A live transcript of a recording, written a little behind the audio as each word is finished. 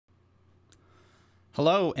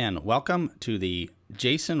Hello and welcome to the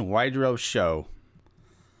Jason Wydro Show.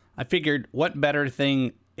 I figured what better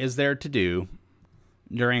thing is there to do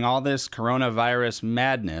during all this coronavirus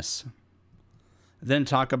madness than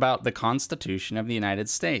talk about the Constitution of the United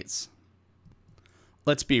States.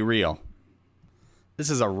 Let's be real. This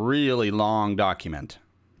is a really long document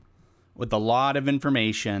with a lot of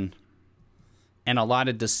information and a lot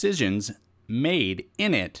of decisions made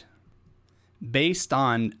in it based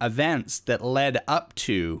on events that led up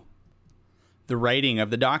to the writing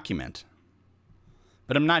of the document.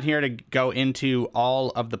 But I'm not here to go into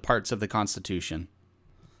all of the parts of the Constitution.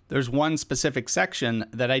 There's one specific section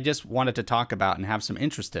that I just wanted to talk about and have some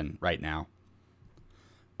interest in right now.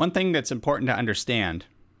 One thing that's important to understand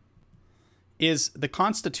is the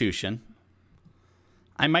Constitution.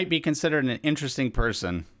 I might be considered an interesting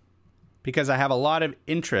person because I have a lot of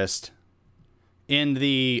interest in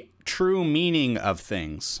the true meaning of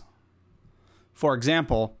things. For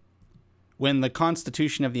example, when the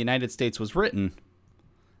Constitution of the United States was written,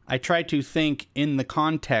 I tried to think in the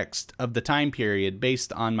context of the time period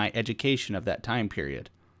based on my education of that time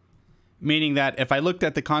period. Meaning that if I looked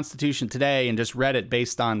at the Constitution today and just read it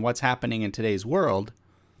based on what's happening in today's world,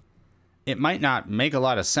 it might not make a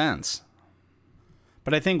lot of sense.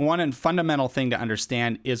 But I think one fundamental thing to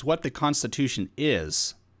understand is what the Constitution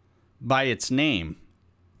is by its name.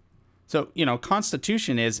 So,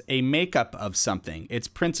 Constitution is a makeup of something. It's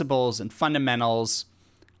principles and fundamentals,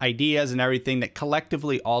 ideas and everything that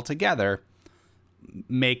collectively all together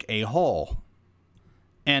make a whole.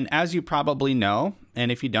 And as you probably know,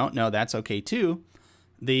 and if you don't know, that's okay too,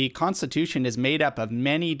 the Constitution is made up of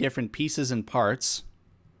many different pieces and parts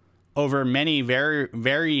over many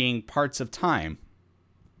varying parts of time.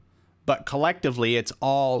 But collectively, it's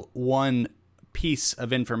all one piece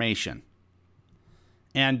of information.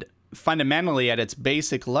 And fundamentally, at its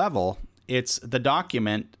basic level, it's the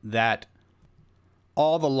document that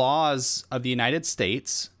all the laws of the United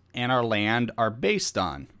States and our land are based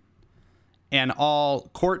on. And all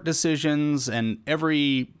court decisions and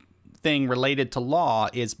everything related to law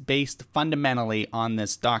is based fundamentally on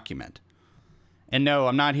this document. And no,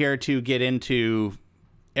 I'm not here to get into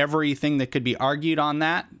everything that could be argued on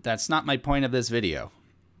that. That's not my point of this video.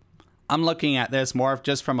 I'm looking at this more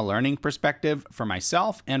just from a learning perspective for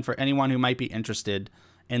myself and for anyone who might be interested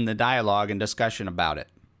in the dialogue and discussion about it.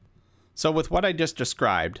 So with what I just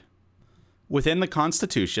described, within the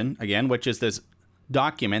Constitution, again, which is this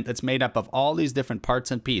document that's made up of all these different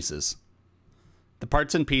parts and pieces, the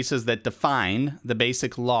parts and pieces that define the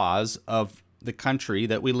basic laws of the country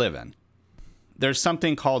that we live in, there's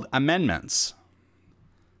something called amendments.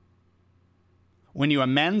 When you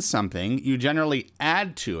amend something, you generally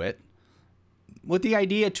add to it with the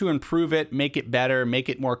idea to improve it, make it better, make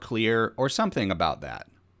it more clear, or something about that.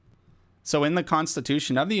 So in the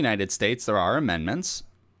Constitution of the United States, there are amendments.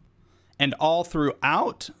 And all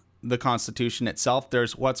throughout the Constitution itself,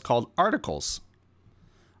 there's what's called articles.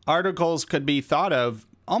 Articles could be thought of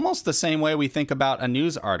almost the same way we think about a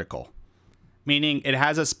news article, meaning it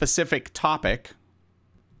has a specific topic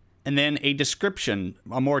and then a description,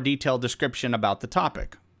 a more detailed description about the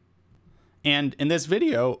topic. And in this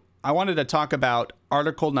video, I wanted to talk about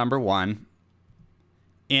Article number 1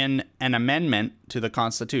 in an amendment to the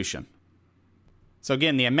Constitution. So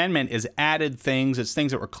again, the amendment is added things. It's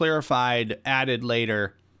things that were clarified, added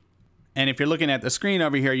later. And if you're looking at the screen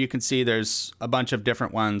over here, you can see there's a bunch of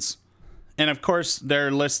different ones. And of course,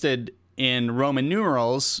 they're listed in Roman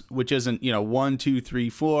numerals, which isn't, 1, 2, 3,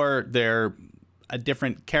 4. They're a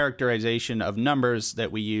different characterization of numbers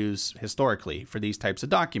that we use historically for these types of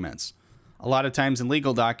documents. A lot of times in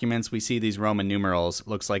legal documents, we see these Roman numerals. It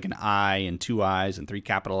looks like an I and 2 I's and 3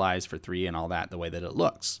 capital I's for 3 and all that, the way that it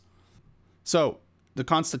looks. So the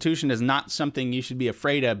Constitution is not something you should be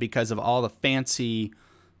afraid of because of all the fancy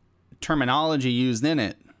terminology used in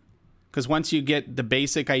it. Because once you get the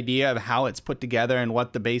basic idea of how it's put together and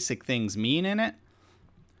what the basic things mean in it,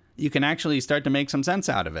 you can actually start to make some sense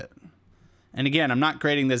out of it. And again, I'm not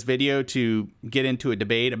creating this video to get into a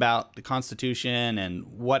debate about the Constitution and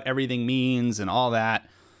what everything means and all that.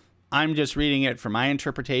 I'm just reading it for my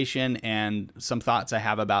interpretation and some thoughts I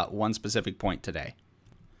have about one specific point today.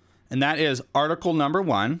 And that is Article number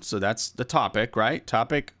 1. So that's the topic, right?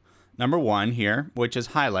 Topic number 1 here, which is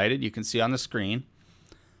highlighted. You can see on the screen.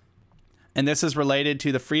 And this is related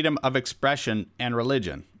to the freedom of expression and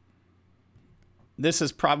religion. This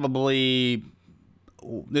is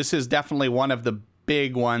definitely one of the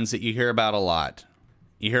big ones that you hear about a lot.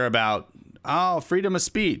 You hear about, freedom of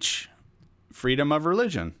speech, freedom of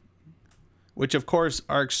religion, which of course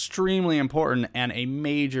are extremely important and a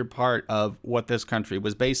major part of what this country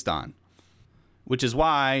was based on. which is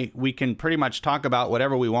why we can pretty much talk about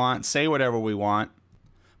whatever we want, say whatever we want.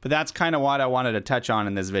 But that's kind of what I wanted to touch on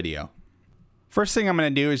in this video. First thing I'm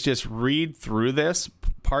going to do is just read through this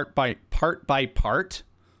part by part.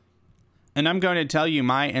 And I'm going to tell you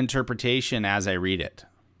my interpretation as I read it.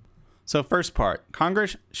 So first part,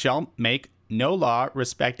 Congress shall make no law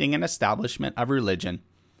respecting an establishment of religion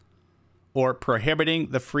or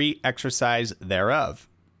prohibiting the free exercise thereof.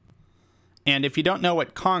 And if you don't know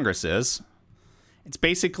what Congress is, it's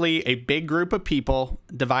basically a big group of people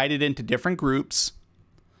divided into different groups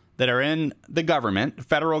that are in the government,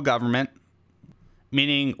 federal government,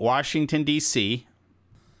 meaning Washington, D.C.,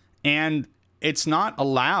 and it's not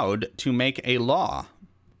allowed to make a law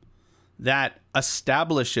that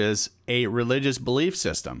establishes a religious belief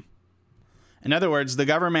system. In other words, the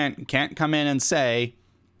government can't come in and say,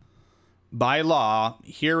 by law,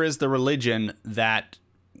 here is the religion that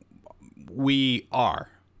we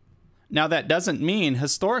are. Now, that doesn't mean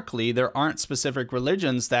historically there aren't specific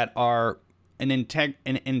religions that are an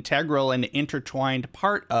integral and intertwined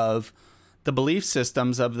part of the belief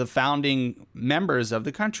systems of the founding members of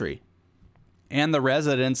the country and the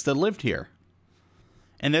residents that lived here.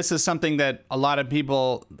 And this is something that a lot of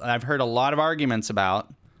people, I've heard a lot of arguments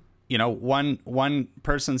about. You know, one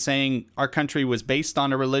person saying our country was based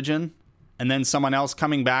on a religion, and then someone else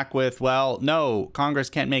coming back with, well, no, Congress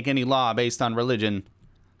can't make any law based on religion.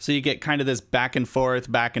 So you get kind of this back and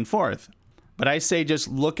forth, back and forth. But I say just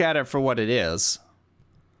look at it for what it is.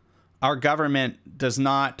 Our government does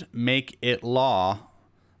not make it law,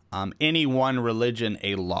 any one religion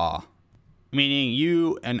a law. Meaning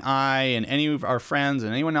you and I and any of our friends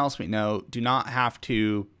and anyone else we know do not have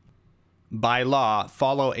to, by law,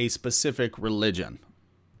 follow a specific religion.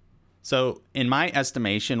 So in my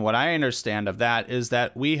estimation, what I understand of that is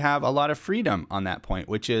that we have a lot of freedom on that point,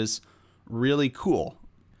 which is really cool.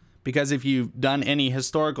 Because if you've done any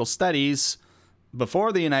historical studies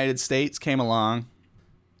before the United States came along,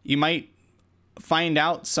 you might find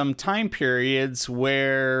out some time periods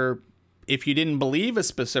where if you didn't believe a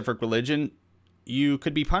specific religion, you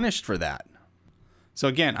could be punished for that. So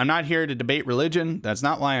again, I'm not here to debate religion. That's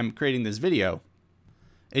not why I'm creating this video.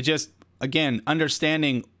 It's just, again,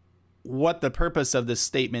 understanding what the purpose of this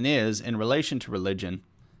statement is in relation to religion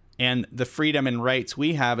and the freedom and rights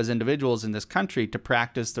we have as individuals in this country to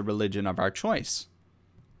practice the religion of our choice.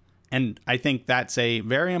 And I think that's a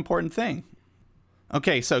very important thing.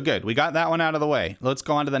 Okay, so good. We got that one out of the way. Let's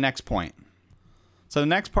go on to the next point. So the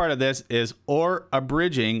next part of this is or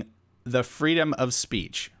abridging the freedom of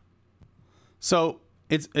speech. So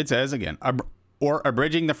it says again, or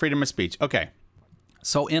abridging the freedom of speech. Okay,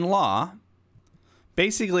 so in law,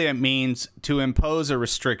 basically it means to impose a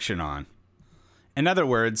restriction on. In other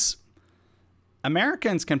words,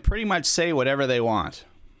 Americans can pretty much say whatever they want.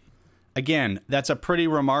 Again, that's a pretty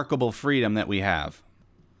remarkable freedom that we have.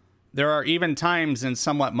 There are even times in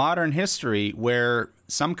somewhat modern history where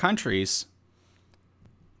some countries,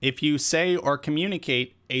 if you say or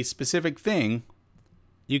communicate a specific thing,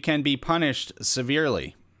 you can be punished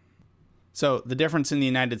severely. So the difference in the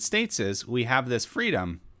United States is we have this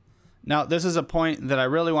freedom. Now, this is a point that I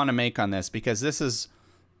really want to make on this because this is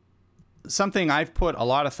something I've put a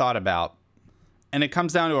lot of thought about, and it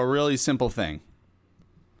comes down to a really simple thing.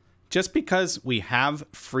 Just because we have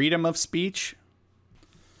freedom of speech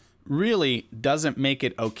really doesn't make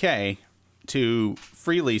it okay to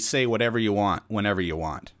freely say whatever you want, whenever you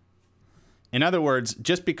want. In other words,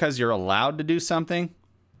 just because you're allowed to do something,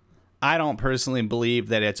 I don't personally believe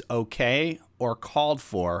that it's okay or called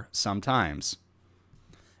for sometimes.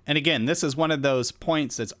 And again, this is one of those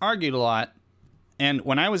points that's argued a lot. And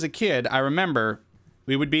when I was a kid, I remember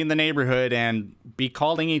we would be in the neighborhood and be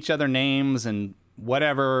calling each other names and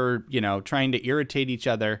whatever, you know, trying to irritate each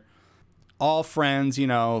other. All friends, you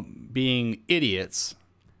know, being idiots.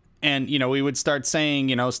 And, you know, we would start saying,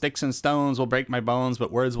 you know, sticks and stones will break my bones,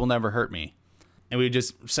 but words will never hurt me. And we would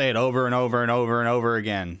just say it over and over and over and over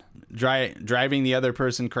again, driving the other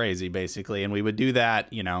person crazy, basically. And we would do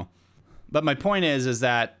that, you know. But my point is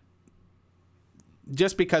that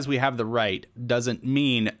just because we have the right doesn't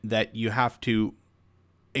mean that you have to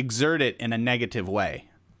exert it in a negative way.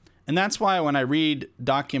 And that's why when I read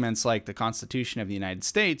documents like the Constitution of the United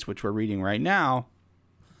States, which we're reading right now,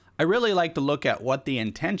 I really like to look at what the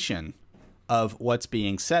intention of what's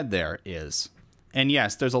being said there is. And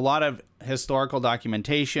yes, there's a lot of historical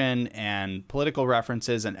documentation and political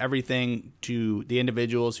references and everything to the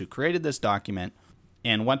individuals who created this document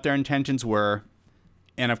and what their intentions were.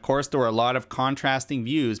 And of course, there were a lot of contrasting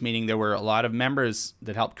views, meaning there were a lot of members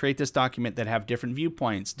that helped create this document that have different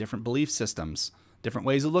viewpoints, different belief systems, different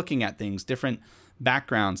ways of looking at things, different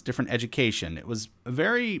backgrounds, different education. It was a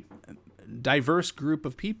very diverse group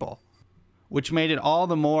of people, which made it all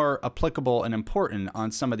the more applicable and important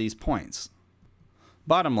on some of these points.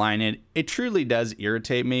 Bottom line, it truly does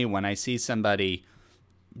irritate me when I see somebody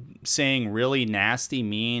saying really nasty,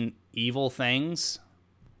 mean, evil things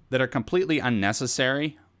that are completely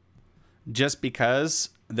unnecessary just because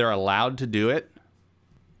they're allowed to do it.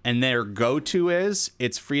 And their go-to is,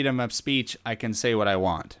 it's freedom of speech. I can say what I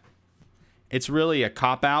want. It's really a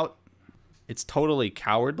cop-out. It's totally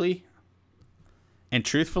cowardly. And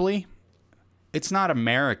truthfully, it's not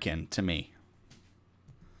American to me.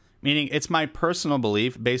 Meaning, it's my personal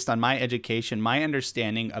belief based on my education, my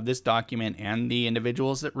understanding of this document and the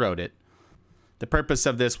individuals that wrote it. The purpose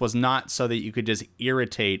of this was not so that you could just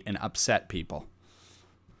irritate and upset people.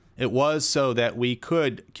 It was so that we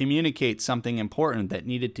could communicate something important that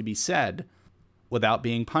needed to be said without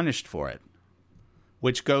being punished for it.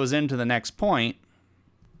 Which goes into the next point,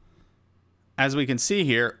 as we can see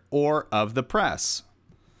here, or of the press.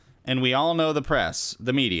 And we all know the press,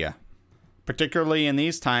 the media. Particularly in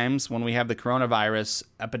these times when we have the coronavirus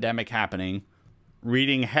epidemic happening,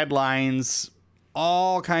 reading headlines,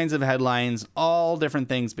 all kinds of headlines, all different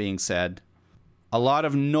things being said. A lot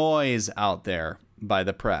of noise out there by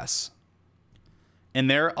the press. And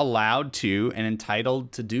they're allowed to and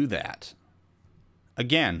entitled to do that.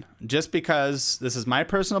 Again, just because, this is my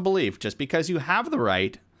personal belief, just because you have the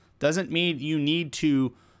right doesn't mean you need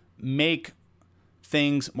to make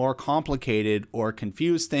things more complicated or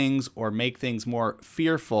confuse things or make things more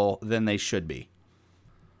fearful than they should be.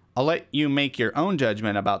 I'll let you make your own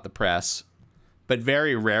judgment about the press, but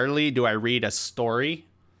very rarely do I read a story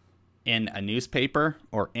in a newspaper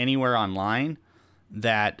or anywhere online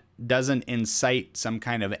that doesn't incite some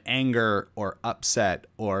kind of anger or upset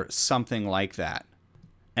or something like that.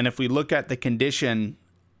 And if we look at the condition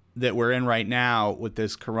that we're in right now with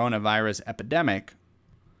this coronavirus epidemic,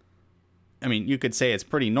 I mean, you could say it's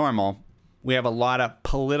pretty normal. We have a lot of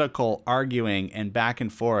political arguing and back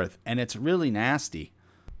and forth, and it's really nasty.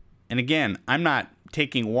 And again, I'm not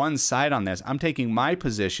taking one side on this. I'm taking my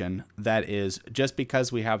position that is, just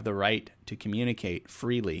because we have the right to communicate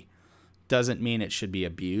freely doesn't mean it should be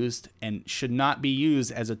abused and should not be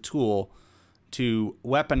used as a tool to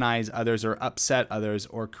weaponize others or upset others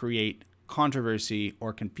or create controversy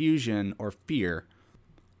or confusion or fear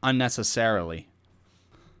unnecessarily.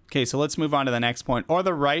 Okay, so let's move on to the next point. Or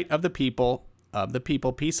the right of the people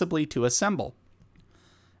peaceably to assemble.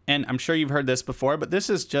 And I'm sure you've heard this before, but this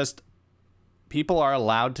is just, people are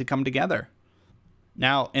allowed to come together.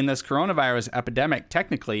 Now, in this coronavirus epidemic,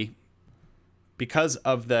 technically, because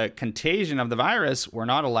of the contagion of the virus, we're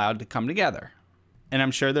not allowed to come together. And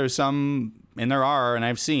I'm sure there's some, and there are, and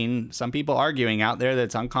I've seen some people arguing out there that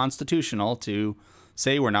it's unconstitutional to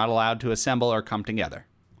say we're not allowed to assemble or come together.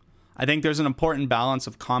 I think there's an important balance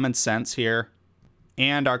of common sense here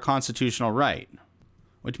and our constitutional right,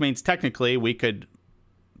 which means technically we could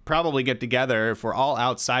probably get together if we're all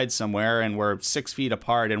outside somewhere and we're 6 feet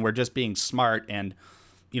apart and we're just being smart and,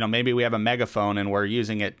 you know, maybe we have a megaphone and we're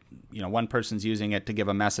using it, you know, one person's using it to give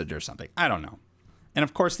a message or something. I don't know. And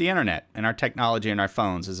of course, the internet and our technology and our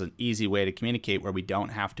phones is an easy way to communicate where we don't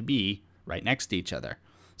have to be right next to each other.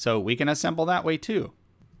 So we can assemble that way too.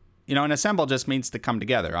 You know, and assemble just means to come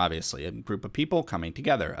together, obviously. A group of people coming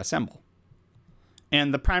together, assemble.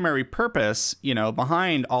 And the primary purpose, you know,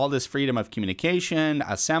 behind all this freedom of communication,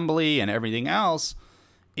 assembly, and everything else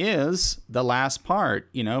is the last part,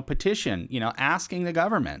 you know, petition, you know, asking the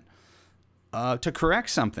government to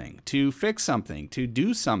correct something, to fix something, to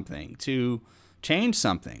do something, to change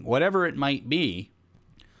something, whatever it might be.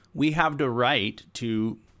 We have the right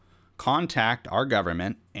to contact our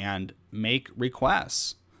government and make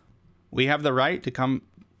requests. We have the right to come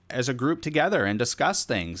as a group together and discuss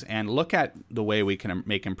things and look at the way we can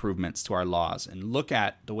make improvements to our laws and look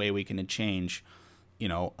at the way we can change, you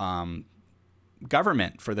know,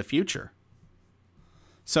 government for the future.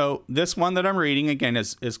 So this one that I'm reading, again,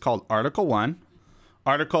 is called Article 1.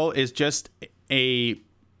 Article is just a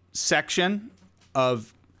section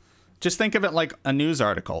of, just think of it like a news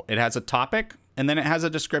article. It has a topic and then it has a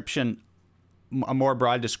description, a more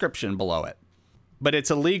broad description below it. But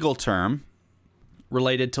it's a legal term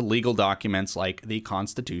related to legal documents like the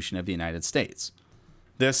Constitution of the United States.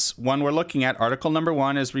 This one we're looking at, Article number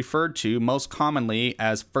 1, is referred to most commonly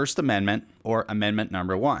as First Amendment or Amendment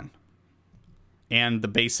number 1. And the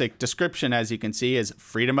basic description, as you can see, is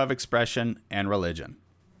freedom of expression and religion.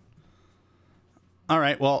 All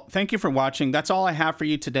right, well, thank you for watching. That's all I have for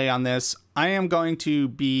you today on this. I am going to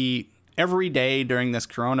be, every day during this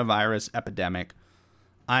coronavirus epidemic,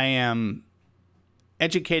 I am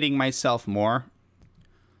educating myself more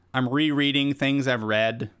I'm rereading things I've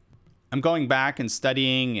read. I'm going back and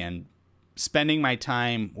studying and spending my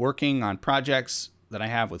time working on projects that I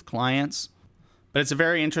have with clients. But it's a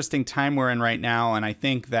very interesting time we're in right now, and I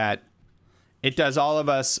think that it does all of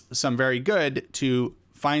us some very good to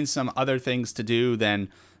find some other things to do than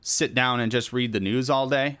sit down and just read the news all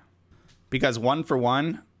day. Because one for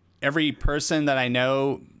one, every person that I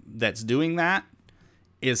know that's doing that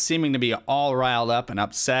is seeming to be all riled up and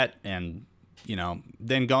upset and,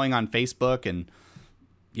 then going on Facebook and,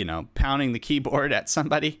 pounding the keyboard at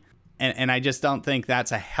somebody. And I just don't think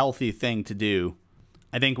that's a healthy thing to do.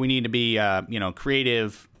 I think we need to be,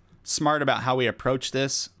 creative, smart about how we approach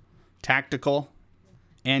this, tactical,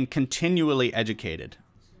 and continually educated.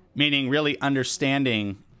 Meaning really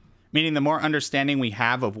understanding, meaning the more understanding we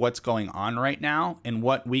have of what's going on right now and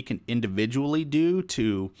what we can individually do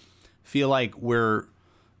to feel like we're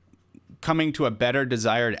coming to a better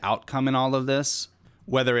desired outcome in all of this,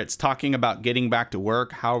 whether it's talking about getting back to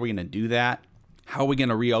work, how are we going to do that? How are we going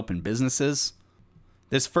to reopen businesses?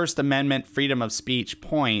 This First Amendment freedom of speech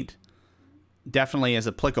point definitely is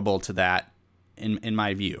applicable to that in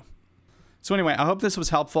my view. So anyway, I hope this was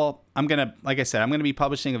helpful. Like I said, I'm going to be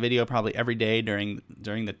publishing a video probably every day during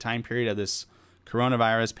the time period of this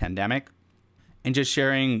coronavirus pandemic, and just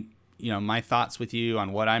sharing, my thoughts with you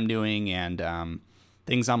on what I'm doing and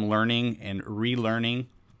things I'm learning and relearning.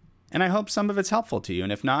 And I hope some of it's helpful to you.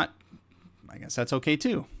 And if not, I guess that's okay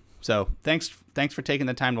too. So thanks for taking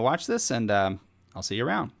the time to watch this, and I'll see you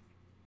around.